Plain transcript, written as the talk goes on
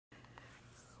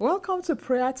Welcome to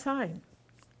prayer time.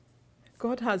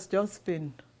 God has just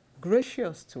been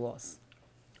gracious to us.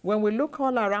 When we look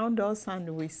all around us and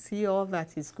we see all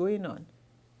that is going on,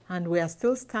 and we are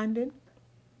still standing,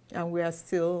 and we are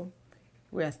still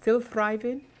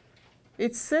thriving,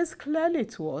 it says clearly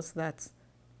to us that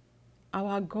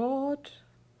our God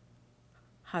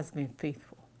has been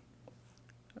faithful.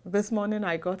 This morning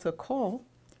I got a call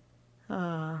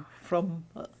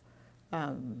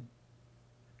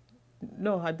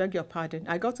no, I beg your pardon.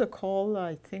 I got a call,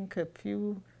 I think a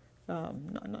few,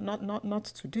 not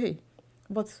today,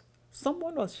 but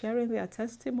someone was sharing their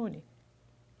testimony.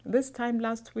 This time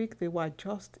last week, they were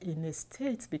just in a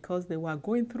state because they were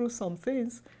going through some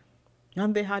things,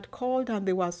 and they had called and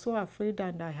they were so afraid,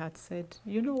 and I had said,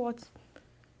 you know what?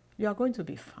 You are going to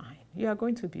be fine. You are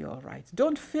going to be all right.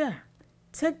 Don't fear.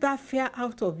 Take that fear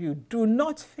out of you. Do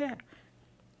not fear.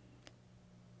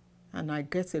 And I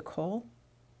get a call,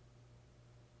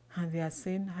 and they are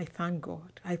saying, I thank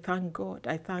God, I thank God,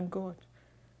 I thank God.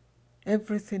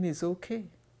 Everything is okay.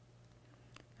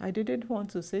 I didn't want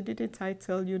to say, didn't I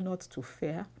tell you not to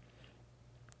fear?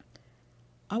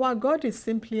 Our God is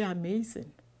simply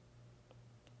amazing.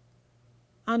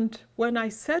 And when I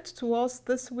said to us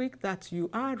this week that you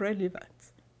are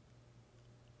relevant,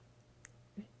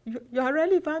 you are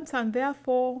relevant, and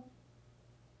therefore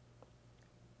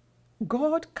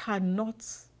God cannot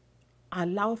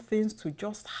allow things to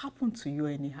just happen to you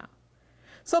anyhow.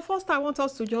 So first I want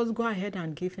us to just go ahead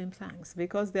and give him thanks,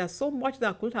 because there's so much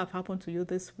that could have happened to you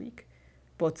this week,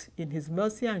 but in his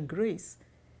mercy and grace,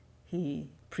 he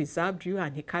preserved you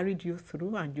and he carried you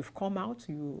through, and you've come out,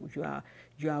 you are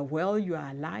well, you are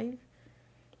alive.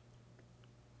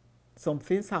 Some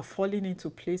things are falling into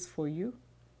place for you.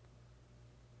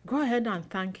 Go ahead and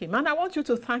thank him. And I want you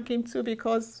to thank him too,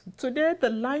 because today the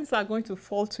lines are going to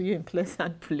fall to you in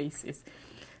pleasant places.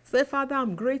 Say, Father,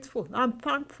 I'm grateful. I'm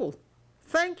thankful.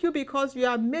 Thank you because you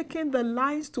are making the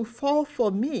lines to fall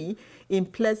for me in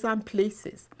pleasant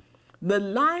places. The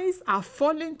lines are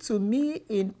falling to me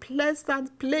in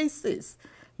pleasant places.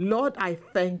 Lord, I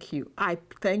thank you. I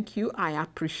thank you. I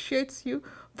appreciate you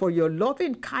for your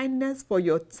loving kindness, for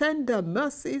your tender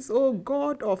mercies, O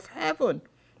God of heaven.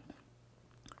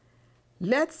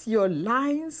 Let your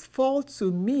lines fall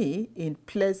to me in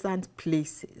pleasant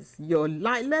places.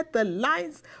 Let the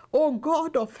lines, O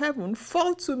God of heaven,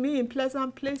 fall to me in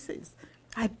pleasant places.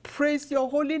 I praise your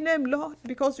holy name, Lord,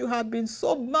 because you have been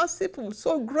so merciful,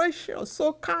 so gracious,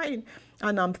 so kind,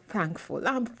 and I'm thankful.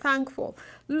 I'm thankful.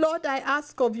 Lord, I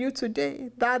ask of you today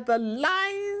that the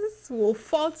lines will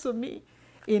fall to me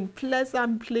in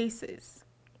pleasant places.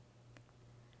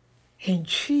 In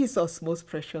Jesus' most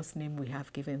precious name we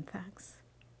have given thanks.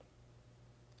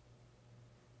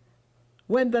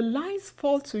 When the lines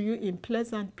fall to you in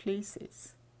pleasant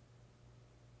places,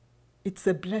 it's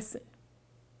a blessing.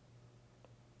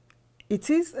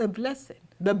 It is a blessing.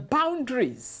 The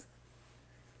boundaries,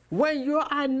 when you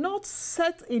are not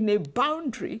set in a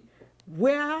boundary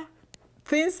where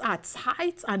things are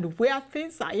tight and where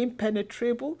things are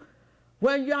impenetrable,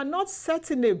 when you are not set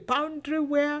in a boundary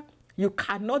where you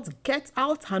cannot get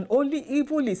out and only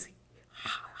evil is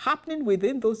happening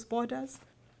within those borders,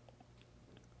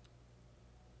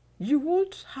 you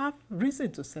would have reason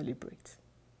to celebrate.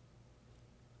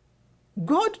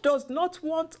 God does not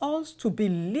want us to be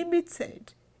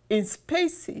limited in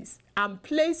spaces and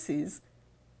places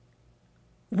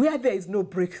where there is no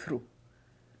breakthrough.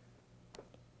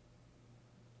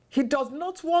 He does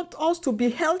not want us to be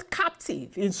held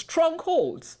captive in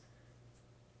strongholds.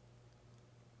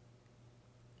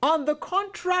 On the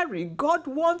contrary, God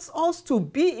wants us to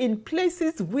be in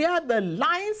places where the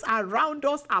lines around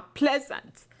us are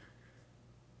pleasant,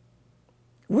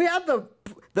 where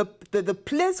the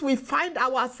place we find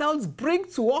ourselves bring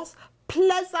to us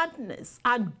pleasantness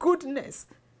and goodness.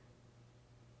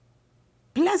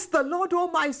 Bless the Lord, O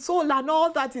my soul, and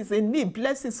all that is in me.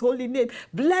 Bless his holy name.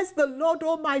 Bless the Lord,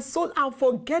 O my soul, and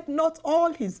forget not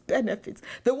all his benefits.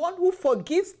 The one who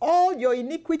forgives all your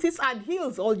iniquities and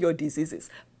heals all your diseases.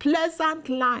 Pleasant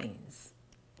lines.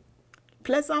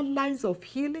 Pleasant lines of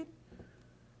healing.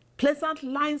 Pleasant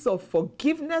lines of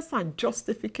forgiveness and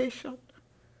justification.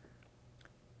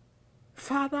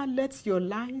 Father, let your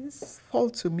lines fall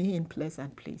to me in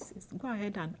pleasant places. Go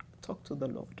ahead and talk to the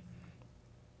Lord.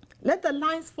 Let the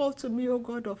lines fall to me, O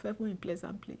God of heaven, in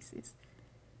pleasant places.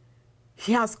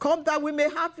 He has come that we may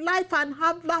have life and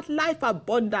have that life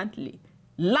abundantly.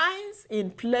 Lines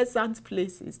in pleasant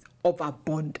places of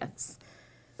abundance.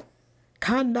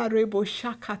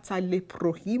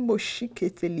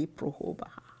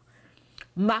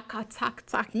 There's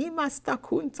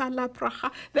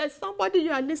somebody,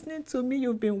 you are listening to me,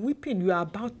 you've been weeping, you are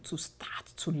about to start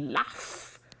to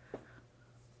laugh.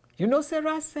 You know,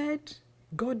 Sarah said,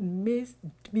 God made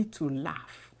me to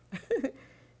laugh.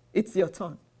 It's your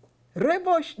turn.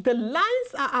 Rebosh, the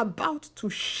lines are about to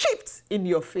shift in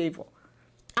your favor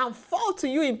and fall to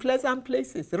you in pleasant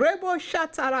places. Rebo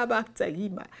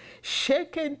shatarabaktaima,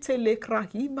 sheken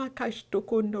telekrahima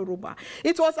kashtokonoruba.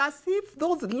 It was as if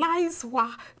those lines were,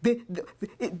 they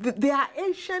are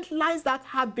ancient lines that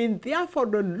have been there for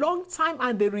a long time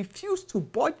and they refuse to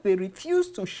budge, they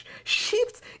refuse to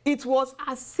shift. It was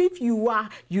as if you are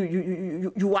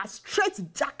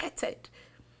straight-jacketed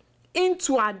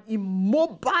into an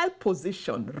immobile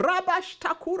position.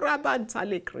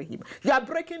 You are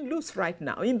breaking loose right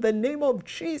now in the name of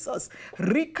Jesus.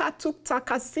 I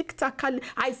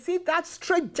see that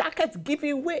straight jacket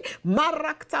giving way.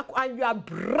 And you are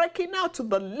breaking out to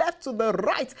the left, to the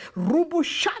right.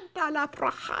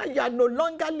 You are no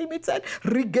longer limited.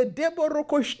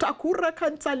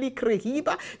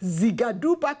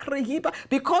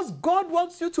 Because God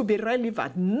wants you to be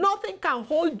relevant. Nothing can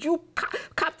hold you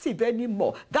captive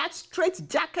anymore. That straight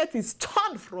jacket is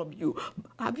torn from you.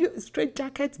 Have you straight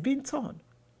jacket been torn?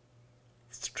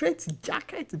 Straight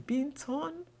jacket being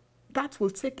torn? That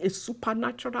will take a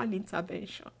supernatural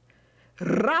intervention.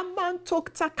 Raman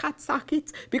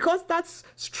Toktakatsakit, because that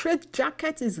straight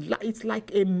jacket is it's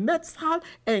like a metal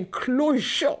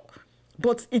enclosure,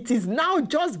 but it is now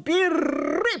just being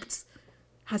ripped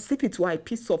as if it were a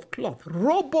piece of cloth.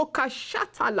 Roboka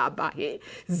shatalabahe,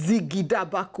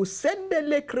 zigidabaku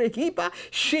sendele krehiba,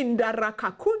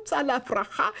 shindaraka kunta la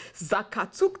fraha,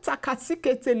 zakatuk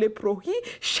takasikete le prohi,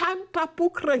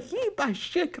 shantapu krehiba,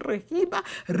 shekrehiba,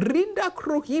 rinda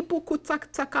krohibu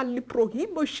kutaktaka li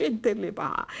prohimo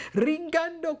shenteleba,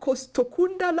 ringando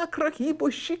kostokunda la krehibo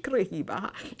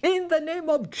shikrehiba. In the name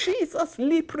of Jesus,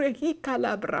 li prehi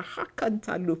kalabraha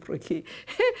kanta luprehi.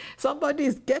 Somebody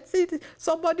is getting it.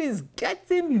 Somebody is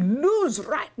getting loose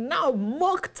right now.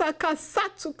 Moktaka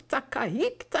satuktaka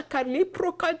hiktaka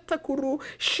liprokantakuru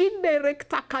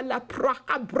shinderektaka la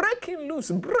praka, breaking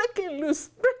loose, breaking loose,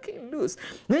 breaking loose.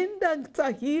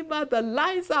 Indantahima, the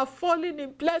lines are falling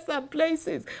in pleasant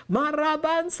places.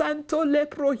 Maraban santo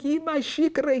leprohima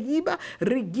shikrehiba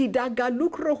rigida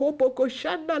galukro hoboko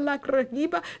shanda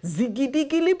lakrehiba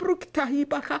zigidigili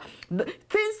bruktahibaka.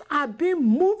 Things are being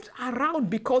moved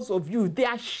around because of you. They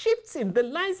are shifting.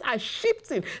 The lines are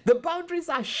shifting. The boundaries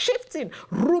are shifting.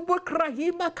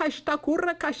 Rubakrahima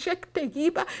kashtakura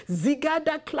kashektehiba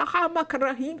zigada klahama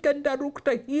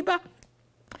krahinkandaruktahiba.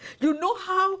 You know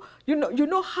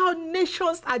how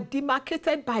nations are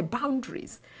demarcated by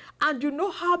boundaries. And you know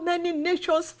how many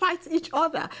nations fight each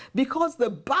other because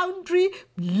the boundary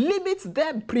limits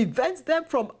them, prevents them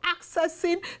from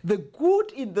accessing the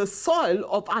good in the soil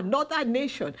of another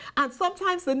nation. And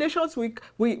sometimes the nations will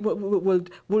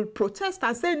protest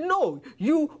and say, no,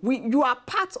 you are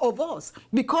part of us,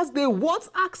 because they want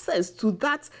access to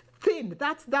that thing,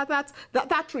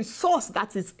 that resource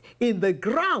that is in the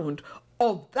ground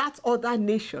of that other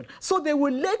nation. So they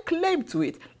will lay claim to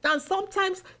it. And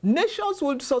sometimes nations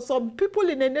will, so some people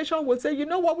in a nation will say, you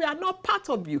know what, we are not part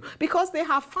of you, because they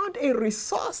have found a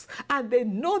resource and they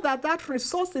know that that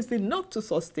resource is enough to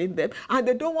sustain them and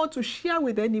they don't want to share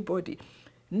with anybody.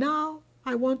 Now,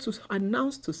 I want to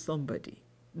announce to somebody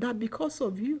that because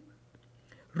of you,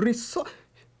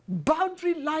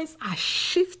 boundary lines are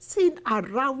shifting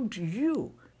around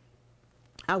you.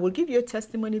 I will give you a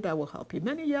testimony that will help you.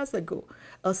 Many years ago,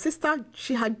 a sister,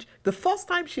 the first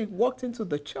time she walked into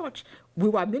the church, we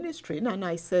were ministering, and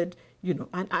I said, you know,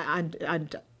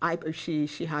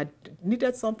 she had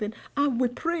needed something, and we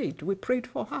prayed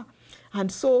for her.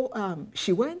 And so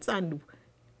she went, and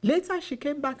later she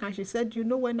came back and she said, you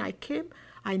know, when I came,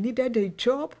 I needed a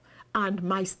job, and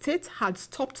my state had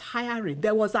stopped hiring.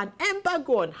 There was an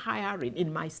embargo on hiring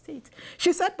in my state.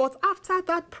 She said, but after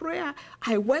that prayer,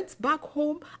 I went back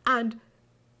home and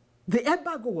the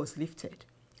embargo was lifted.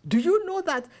 Do you know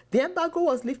that the embargo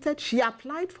was lifted? She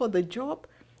applied for the job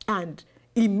and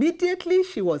immediately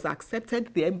she was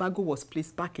accepted. The embargo was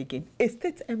placed back again. A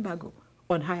state embargo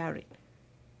on hiring.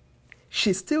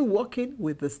 She's still working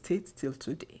with the state till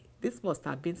today. This must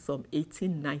have been some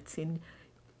 18, 19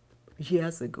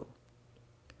 years ago.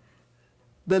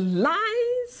 The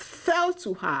lines fell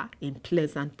to her in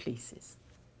pleasant places.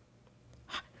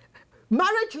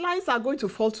 Marriage lines are going to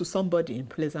fall to somebody in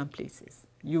pleasant places.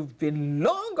 You've been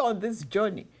long on this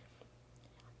journey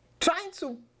trying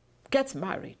to get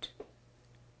married.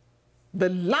 The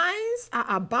lines are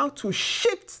about to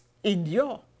shift in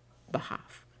your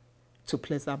behalf to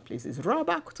pleasant places.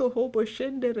 Those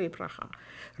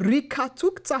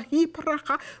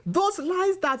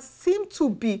lines that seem to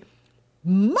be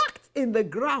marked in the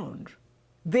ground,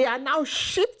 they are now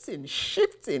shifting.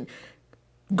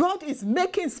 God is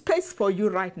making space for you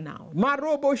right now.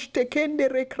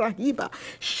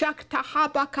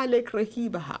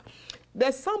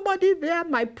 There's somebody there.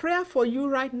 My prayer for you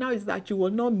right now is that you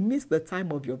will not miss the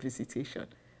time of your visitation.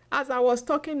 As I was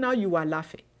talking now, you were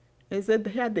laughing. I said,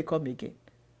 here they come again.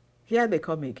 Here they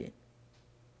come again.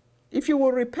 If you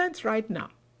will repent right now,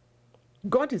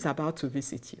 God is about to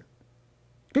visit you.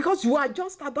 Because you are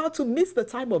just about to miss the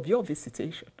time of your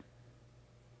visitation.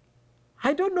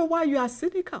 I don't know why you are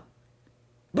cynical.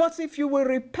 But if you will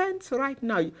repent right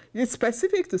now, it's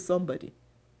specific to somebody.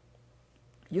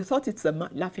 You thought it's a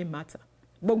laughing matter.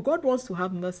 But God wants to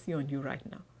have mercy on you right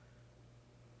now.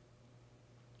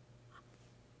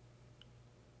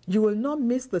 You will not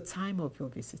miss the time of your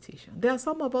visitation. There are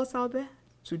some of us out there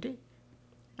today.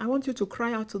 I want you to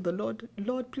cry out to the Lord,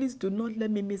 Lord, please do not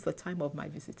let me miss the time of my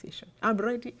visitation. I'm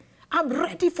ready. I'm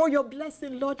ready for your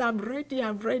blessing, Lord. I'm ready,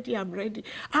 I'm ready, I'm ready.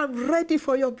 I'm ready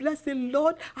for your blessing,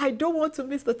 Lord. I don't want to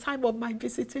miss the time of my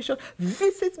visitation.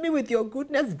 Visit me with your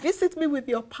goodness. Visit me with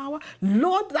your power.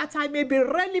 Lord, that I may be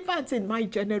relevant in my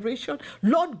generation.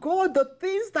 Lord God, the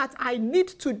things that I need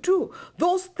to do,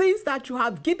 those things that you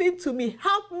have given to me,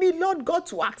 help me, Lord God,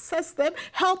 to access them.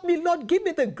 Help me, Lord, give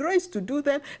me the grace to do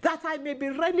them, that I may be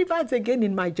relevant again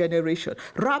in my generation.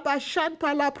 Rabba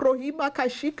Shantala Prohima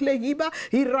Kashiklehiba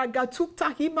Iraga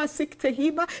Tuktahima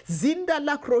Siktehima Zinda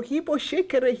la Krohibo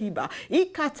Shekerehiba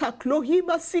Ikata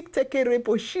Klohima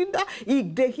Siktekerebo Shinda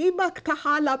Igdehima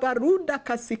Ktahala Barunda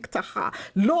Kasiktaha.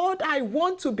 Lord, I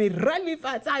want to be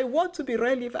relevant. I want to be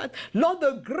relevant. Lord,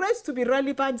 the grace to be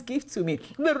relevant, give to me.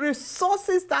 The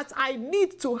resources that I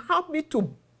need to help me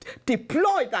to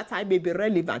deploy that I may be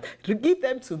relevant. Give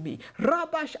them to me.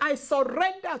 Rabash, I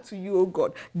surrender to you, O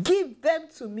God. Give them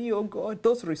to me, O God,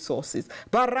 those resources.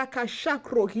 Father,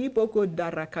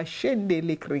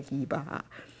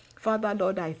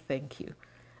 Lord, I thank you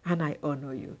and I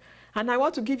honor you. And I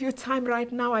want to give you time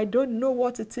right now. I don't know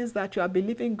what it is that you are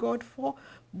believing God for.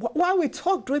 While we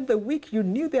talked during the week, you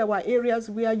knew there were areas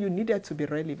where you needed to be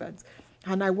relevant.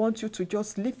 And I want you to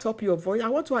just lift up your voice. I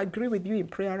want to agree with you in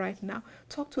prayer right now.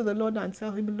 Talk to the Lord and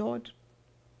tell him, Lord,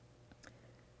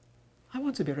 I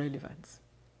want to be relevant.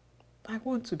 I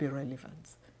want to be relevant.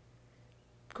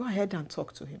 Go ahead and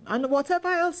talk to him. And whatever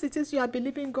else it is you are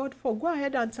believing God for, go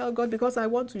ahead and tell God, because I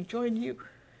want to join you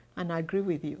and agree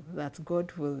with you that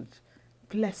God will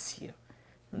bless you,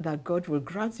 that God will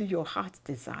grant you your heart's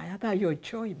desire, that your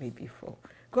joy may be full.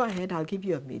 Go ahead, I'll give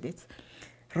you a minute.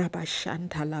 And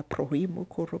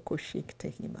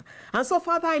so,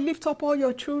 Father, I lift up all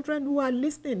your children who are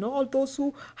listening, all those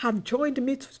who have joined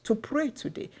me to pray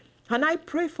today. And I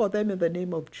pray for them in the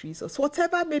name of Jesus.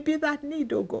 Whatever may be that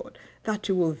need, oh God, that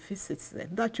you will visit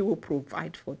them, that you will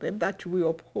provide for them, that you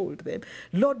will uphold them.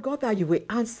 Lord God, that you will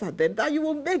answer them, that you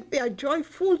will make their joy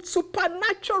full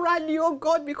supernaturally, oh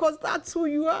God, because that's who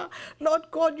you are. Lord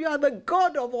God, you are the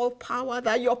God of all power,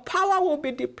 that your power will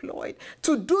be deployed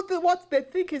to do what they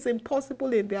think is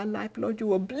impossible in their life. Lord, you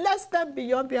will bless them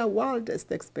beyond their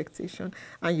wildest expectation,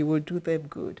 and you will do them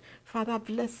good. Father,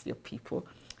 bless your people.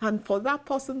 And for that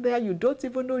person there, you don't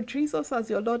even know Jesus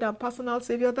as your Lord and personal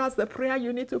Savior. That's the prayer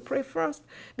you need to pray first.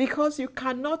 Because you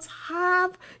cannot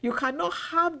have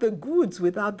the goods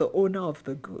without the owner of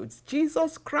the goods.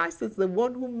 Jesus Christ is the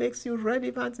one who makes you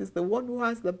relevant, is the one who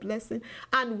has the blessing.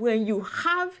 And when you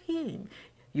have him,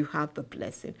 you have the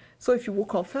blessing. So if you will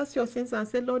confess your sins and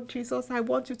say, Lord Jesus, I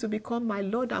want you to become my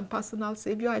Lord and personal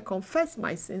Savior. I confess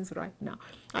my sins right now.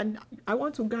 And I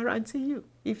want to guarantee you,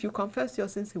 if you confess your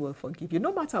sins, he will forgive you,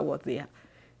 no matter what they are.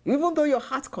 Even though your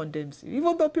heart condemns you,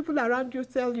 even though people around you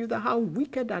tell you that how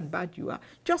wicked and bad you are,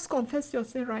 just confess your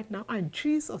sin right now and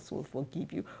Jesus will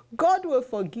forgive you. God will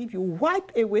forgive you,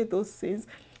 wipe away those sins.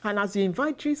 And as you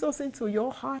invite Jesus into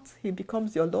your heart, he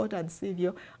becomes your Lord and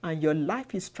Savior, and your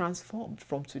life is transformed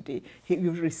from today.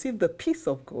 You receive the peace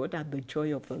of God and the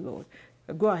joy of the Lord.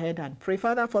 Go ahead and pray.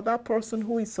 Father, for that person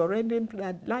who is surrendering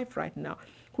their life right now,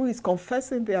 who is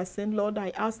confessing their sin, Lord,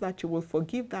 I ask that you will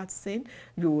forgive that sin.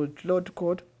 You will, Lord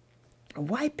God,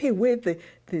 wipe away the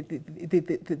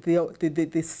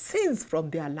sins from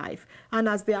their life. And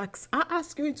as they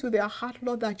ask you into their heart,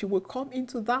 Lord, that you will come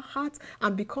into that heart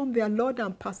and become their Lord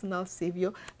and personal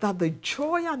Savior, that the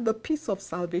joy and the peace of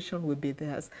salvation will be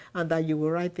theirs, and that you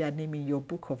will write their name in your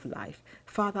book of life.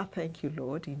 Father, thank you,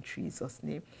 Lord, in Jesus'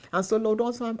 name. And so, Lord,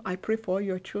 also I pray for all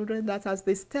your children that as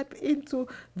they step into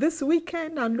this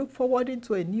weekend and look forward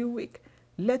into a new week,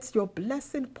 Let your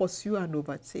blessing pursue and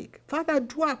overtake. Father,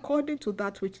 do according to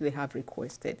that which they have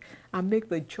requested and make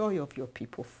the joy of your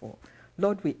people full.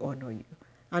 Lord, we honor you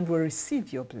and we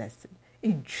receive your blessing.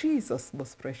 In Jesus'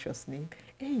 most precious name,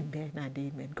 amen and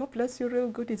amen. God bless you real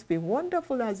good. It's been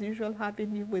wonderful as usual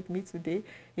having you with me today.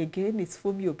 Again, it's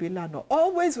Fumi Obilano,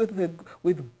 always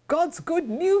with God's good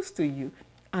news to you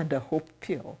and a hope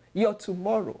pure. Your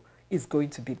tomorrow is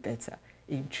going to be better.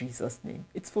 In Jesus' name.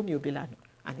 It's Fumi Obilano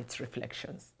and it's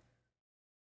Reflections.